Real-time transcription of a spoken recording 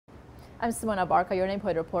I'm Simona Barca, your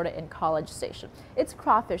nameplate reporter in College Station. It's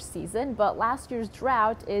crawfish season, but last year's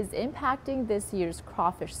drought is impacting this year's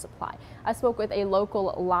crawfish supply. I spoke with a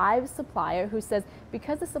local live supplier who says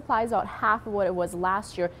because the supply is about half of what it was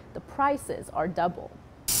last year, the prices are double.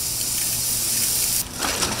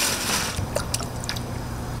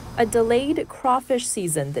 A delayed crawfish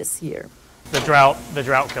season this year. The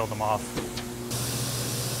drought killed them off.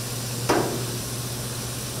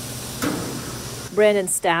 Brandon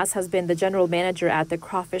Stass has been the general manager at the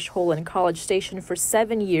Crawfish Hole in College Station for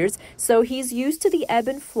 7 years, so he's used to the ebb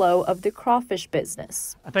and flow of the crawfish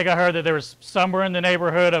business. I think I heard that there was somewhere in the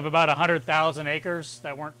neighborhood of about 100,000 acres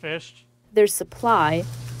that weren't fished. Their supply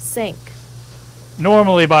sank.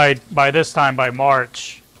 Normally by this time, by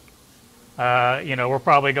March, we're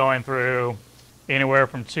probably going through anywhere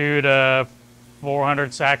from 200 to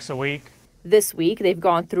 400 sacks a week. This week, they've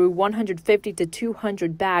gone through 150 to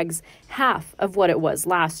 200 bags, half of what it was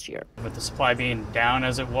last year. With the supply being down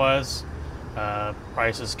as it was,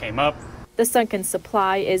 prices came up. The sunken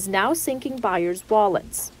supply is now sinking buyers'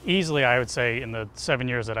 wallets. Easily, I would say, in the 7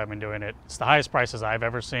 years that I've been doing it, it's the highest prices I've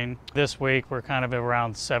ever seen. This week, we're kind of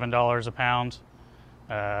around $7 a pound.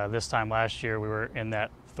 This time last year, we were in that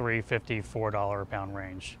 $3.50, $4 a pound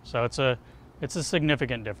range. So it's a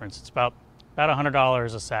significant difference. It's about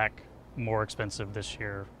 $100 a sack more expensive this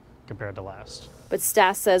year compared to last. But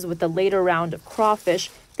Stass says with the later round of crawfish,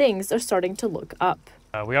 things are starting to look up.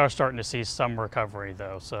 We are starting to see some recovery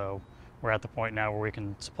though, so we're at the point now where we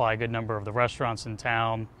can supply a good number of the restaurants in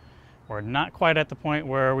town. We're not quite at the point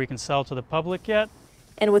where we can sell to the public yet.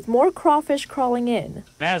 And with more crawfish crawling in,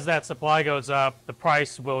 as that supply goes up, the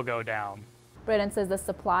price will go down. Brandon says the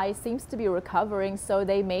supply seems to be recovering, so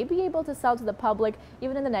they may be able to sell to the public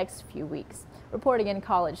even in the next few weeks. Reporting in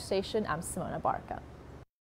College Station, I'm Simona Barca.